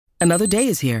Another day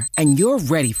is here, and you're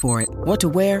ready for it. What to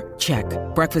wear? Check.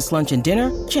 Breakfast, lunch, and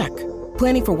dinner? Check.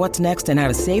 Planning for what's next and how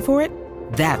to save for it?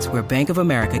 That's where Bank of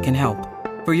America can help.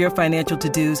 For your financial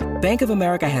to-dos, Bank of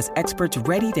America has experts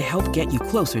ready to help get you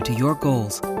closer to your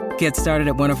goals. Get started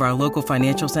at one of our local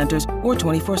financial centers or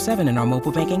 24/7 in our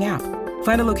mobile banking app.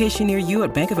 Find a location near you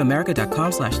at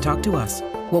bankofamerica.com/talktous.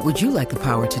 What would you like the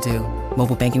power to do?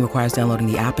 Mobile banking requires downloading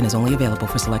the app and is only available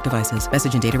for select devices.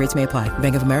 Message and data rates may apply.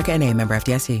 Bank of America N.A., member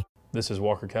FDIC. This is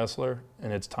Walker Kessler,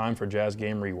 and it's time for Jazz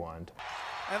Game Rewind.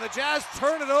 And the Jazz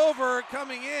turn it over,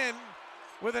 coming in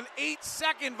with an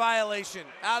 8-second violation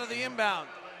out of the inbound.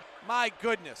 My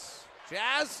goodness.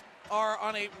 Jazz are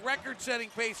on a record-setting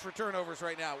pace for turnovers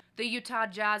right now. The Utah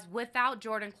Jazz, without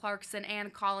Jordan Clarkson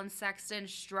and Colin Sexton,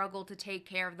 struggled to take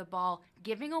care of the ball,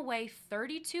 giving away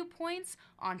 32 points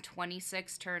on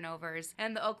 26 turnovers.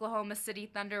 And the Oklahoma City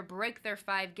Thunder break their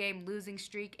 5-game losing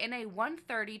streak in a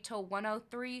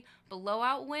 130-103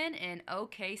 blowout win in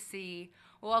OKC.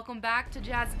 Welcome back to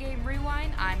Jazz Game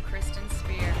Rewind. I'm Kristen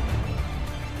Spear.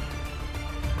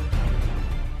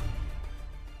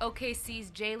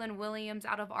 OKC's Jalen Williams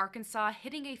out of Arkansas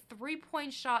hitting a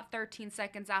 3-point shot 13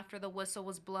 seconds after the whistle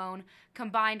was blown,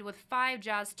 combined with 5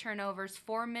 Jazz turnovers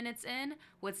 4 minutes in,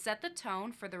 would set the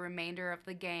tone for the remainder of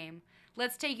the game.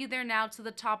 Let's take you there now to the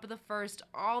top of the first,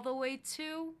 all the way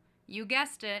to, you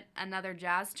guessed it, another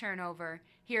Jazz turnover.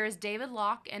 Here is David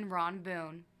Locke and Ron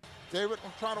Boone. David,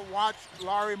 I'm trying to watch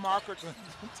Larry Marker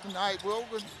tonight. We'll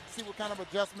see what kind of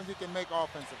adjustment he can make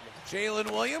offensively.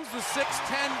 Jalen Williams, the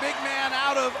 6'10 big man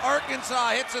out of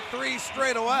Arkansas, hits a 3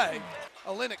 straight away.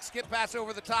 Olynyk skip pass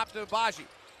over the top to Agbaji.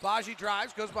 Agbaji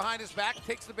drives, goes behind his back,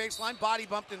 takes the baseline, body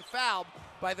bumped and fouled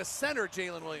by the center,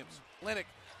 Jalen Williams. Olynyk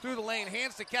through the lane,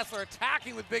 hands to Kessler,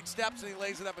 attacking with big steps, and he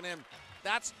lays it up and in.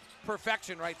 That's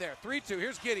perfection right there. 3-2,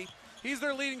 here's Giddey. He's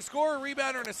their leading scorer,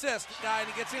 rebounder, and assist guy, and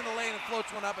he gets in the lane and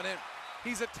floats one up and in.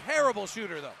 He's a terrible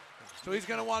shooter, though. So he's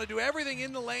going to want to do everything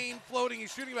in the lane, floating.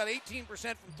 He's shooting about 18%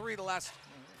 from 3 the last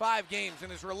 5 games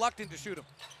and is reluctant to shoot him.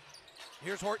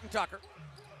 Here's Horton Tucker.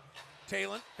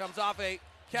 Talon comes off a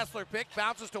Kessler pick,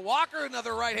 bounces to Walker,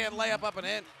 another right-hand layup up and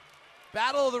in.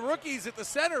 Battle of the rookies at the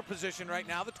center position right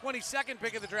now. The 22nd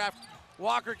pick of the draft,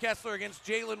 Walker Kessler against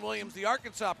Jalen Williams, the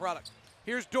Arkansas product.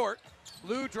 Here's Dort.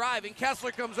 Lou driving.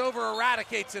 Kessler comes over,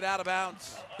 eradicates it out of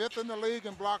bounds. 5th in the league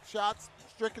in block shots,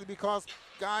 strictly because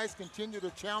guys continue to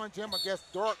challenge him. I guess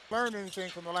Dort learned anything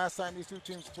from the last time these two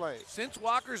teams played. Since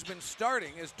Walker's been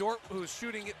starting, as Dort, who's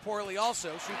shooting it poorly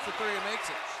also, shoots the 3 and makes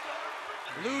it.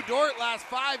 Lou Dort last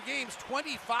 5 games,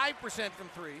 25% from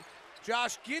 3.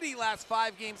 Josh Giddey last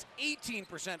 5 games,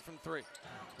 18% from 3.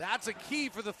 That's a key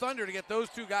for the Thunder to get those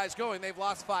two guys going. They've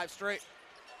lost 5 straight.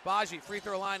 Agbaji, free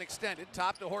throw line extended,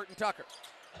 top to Horton Tucker.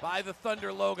 By the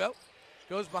Thunder logo,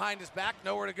 goes behind his back,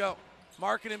 nowhere to go.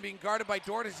 Markkanen being guarded by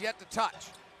Dort is yet to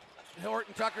touch.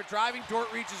 Horton Tucker driving,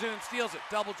 Dort reaches in and steals it.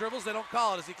 Double dribbles, they don't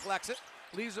call it as he collects it.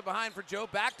 Leaves it behind for Joe,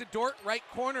 back to Dort, right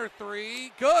corner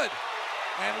 3, good.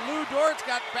 And Lou Dort's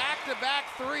got back-to-back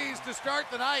threes to start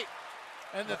the night.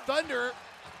 And the Thunder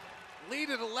lead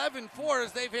at 11-4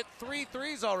 as they've hit 3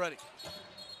 threes already.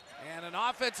 And an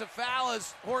offensive foul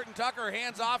as Horton Tucker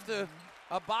hands off to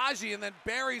Agbaji and then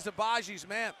buries Abaji's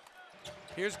man.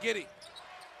 Here's Giddey.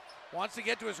 Wants to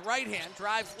get to his right hand,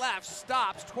 drives left,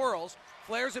 stops, twirls,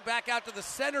 flares it back out to the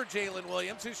center, Jalen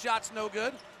Williams. His shot's no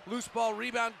good. Loose ball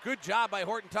rebound. Good job by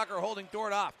Horton Tucker holding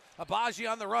Dort off.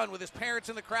 Agbaji on the run with his parents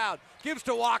in the crowd. Gives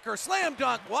to Walker. Slam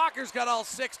dunk. Walker's got all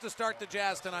 6 to start the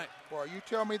Jazz tonight. Boy, you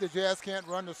tell me the Jazz can't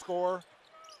run the score.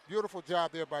 Beautiful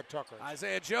job there by Tucker.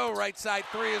 Isaiah Joe, right side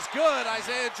 3 is good.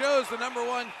 Isaiah Joe's the number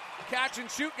 1 catch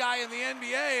and shoot guy in the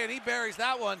NBA, and he buries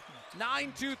that one.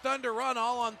 9-2 Thunder run,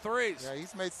 all on 3s. Yeah,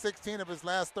 he's made 16 of his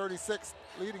last 36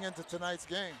 leading into tonight's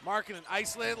game. Markkanen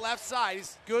isolated left side.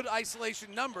 He's good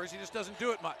isolation numbers. He just doesn't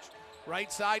do it much.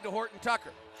 Right side to Horton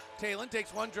Tucker. Talon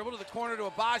takes one dribble to the corner to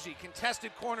Agbaji.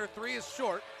 Contested corner 3 is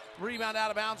short. Rebound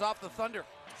out of bounds off the Thunder.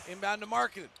 Inbound to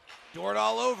Markkanen. Dort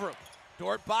all over him.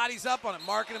 Dort bodies up on him.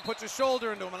 Markkanen puts a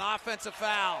shoulder into him. An offensive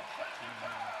foul.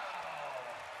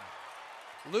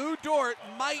 Lou Dort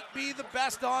might be the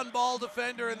best on-ball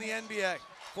defender in the NBA.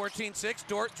 14-6,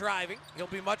 Dort driving. He'll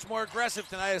be much more aggressive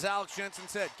tonight, as Alex Jensen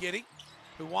said. Giddey,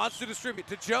 who wants to distribute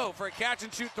to Joe for a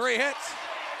catch-and-shoot 3 hits.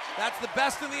 That's the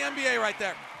best in the NBA right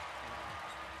there.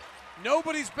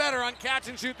 Nobody's better on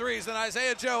catch-and-shoot 3s than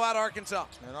Isaiah Joe out of Arkansas.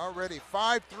 And already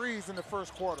 5 threes in the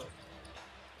first quarter.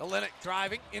 Olynyk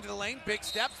driving into the lane, big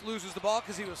steps, loses the ball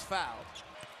because he was fouled.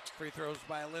 Free throws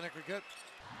by Olynyk are good.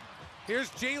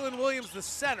 Here's Jalen Williams, the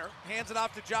center, hands it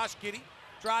off to Josh Giddey,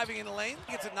 driving in the lane,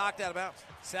 gets it knocked out of bounds.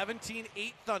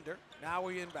 17-8 Thunder. Now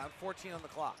we inbound, 14 on the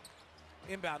clock.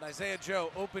 Inbound, Isaiah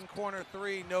Joe, open corner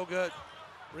three, no good.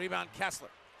 Rebound, Kessler.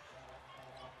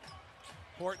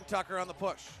 Horton Tucker on the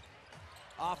push.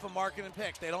 Off of Markin and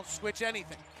Pick. They don't switch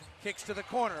anything. Kicks to the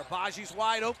corner. Abaji's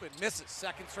wide open. Misses.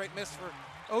 Second straight miss for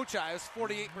Ochai. It's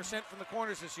 48% from the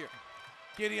corners this year.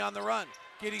 Giddey on the run.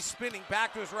 Giddey spinning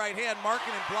back to his right hand.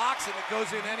 Markin blocks it. It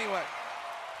goes in anyway.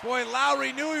 Boy,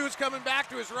 Lowry knew he was coming back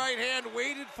to his right hand,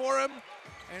 waited for him,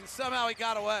 and somehow he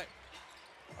got away.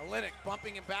 Olynyk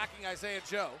bumping and backing Isaiah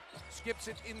Joe. Skips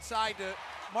it inside to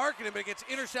Markin, but it gets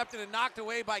intercepted and knocked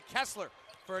away by Kessler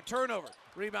for a turnover.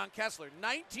 Rebound Kessler.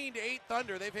 19-8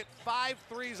 Thunder. They've hit 5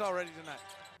 threes already tonight.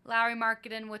 Lauri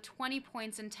Markkanen with 20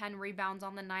 points and 10 rebounds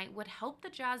on the night would help the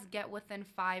Jazz get within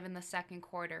 5 in the second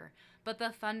quarter, but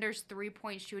the Thunder's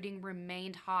three-point shooting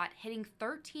remained hot, hitting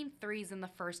 13 threes in the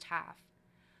first half.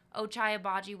 Ochai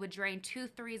Agbaji would drain 2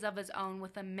 threes of his own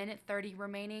with a minute 30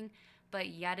 remaining, but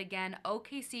yet again,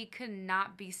 OKC could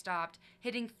not be stopped,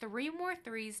 hitting 3 more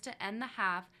threes to end the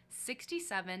half,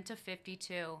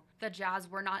 67-52. The Jazz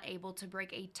were not able to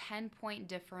break a 10-point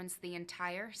difference the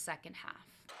entire second half.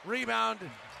 Rebound,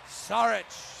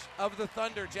 Saric of the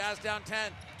Thunder. Jazz down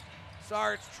 10.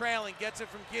 Saric trailing, gets it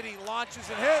from Giddey, launches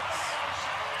and hits.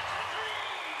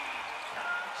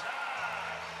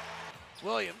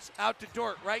 Williams out to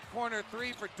Dort. Right corner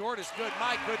three for Dort is good.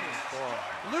 My goodness.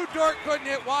 Lou Dort couldn't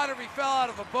hit water if he fell out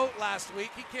of a boat last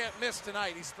week. He can't miss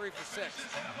tonight. He's 3 for 6.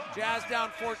 Jazz down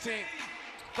 14.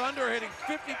 Thunder hitting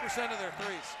 50% of their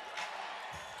threes.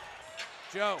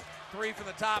 Joe, 3 from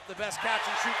the top, the best catch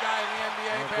and shoot guy in the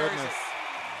NBA. Buries it.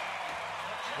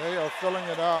 They are filling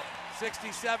it up.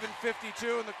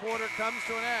 67-52, and the quarter comes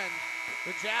to an end.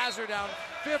 The Jazz are down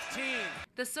 15.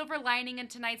 The silver lining in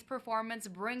tonight's performance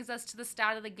brings us to the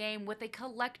start of the game with a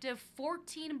collective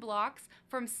 14 blocks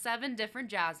from 7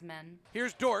 different Jazzmen.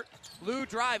 Here's Dort. Lou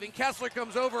driving. Kessler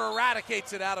comes over,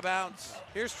 eradicates it out of bounds.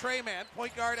 Here's Trey Mann,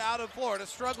 point guard out of Florida,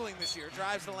 struggling this year.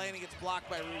 Drives the lane and gets blocked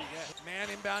by Rudy Gay. Mann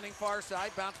inbounding far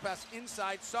side. Bounce pass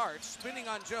inside Saric. Spinning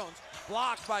on Jones.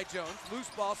 Blocked by Jones. Loose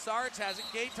ball. Saric has it.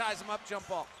 Gay ties him up. Jump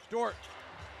ball. Dort.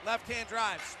 Left-hand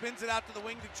drive, spins it out to the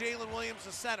wing to Jalen Williams,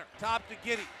 the center. Top to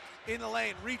Giddey, in the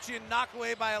lane, reach in, knock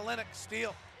away by Olynyk,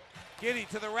 steal. Giddey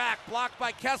to the rack, blocked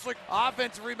by Kessler.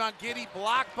 Offensive rebound, Giddey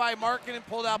blocked by Markin and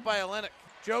pulled out by Olynyk.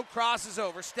 Joe crosses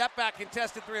over, step back,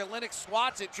 contested 3. Olynyk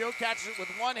swats it. Joe catches it with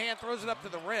one hand, throws it up to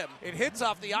the rim. It hits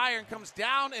off the iron, comes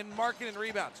down, and Markin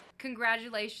rebounds.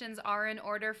 Congratulations are in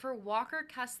order for Walker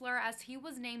Kessler as he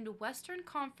was named Western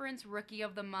Conference Rookie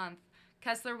of the Month.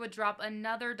 Kessler would drop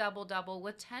another double-double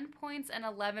with 10 points and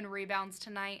 11 rebounds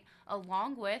tonight,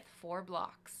 along with 4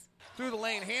 blocks. Through the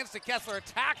lane, hands to Kessler,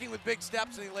 attacking with big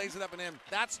steps, and he lays it up and in.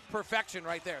 That's perfection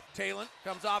right there. Talon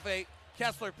comes off a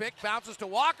Kessler pick, bounces to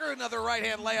Walker, another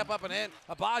right-hand layup up and in.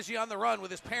 Agbaji on the run with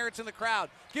his parents in the crowd.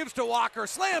 Gives to Walker,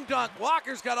 slam dunk.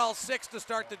 Walker's got all 6 to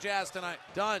start the Jazz tonight.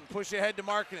 Done, push ahead to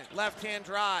Markkanen. Left-hand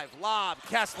drive, lob,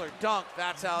 Kessler, dunk.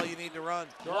 That's how you need to run.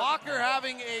 Walker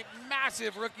having a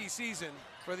massive rookie season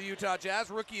for the Utah Jazz,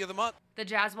 Rookie of the Month. The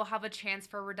Jazz will have a chance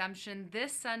for redemption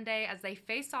this Sunday as they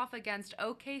face off against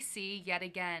OKC yet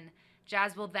again.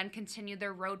 Jazz will then continue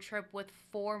their road trip with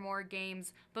 4 more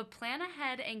games, but plan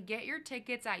ahead and get your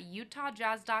tickets at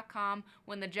utahjazz.com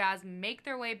when the Jazz make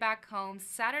their way back home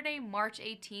Saturday, March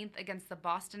 18th against the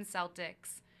Boston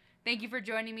Celtics. Thank you for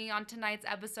joining me on tonight's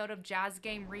episode of Jazz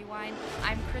Game Rewind.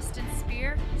 I'm Kristen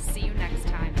Spear.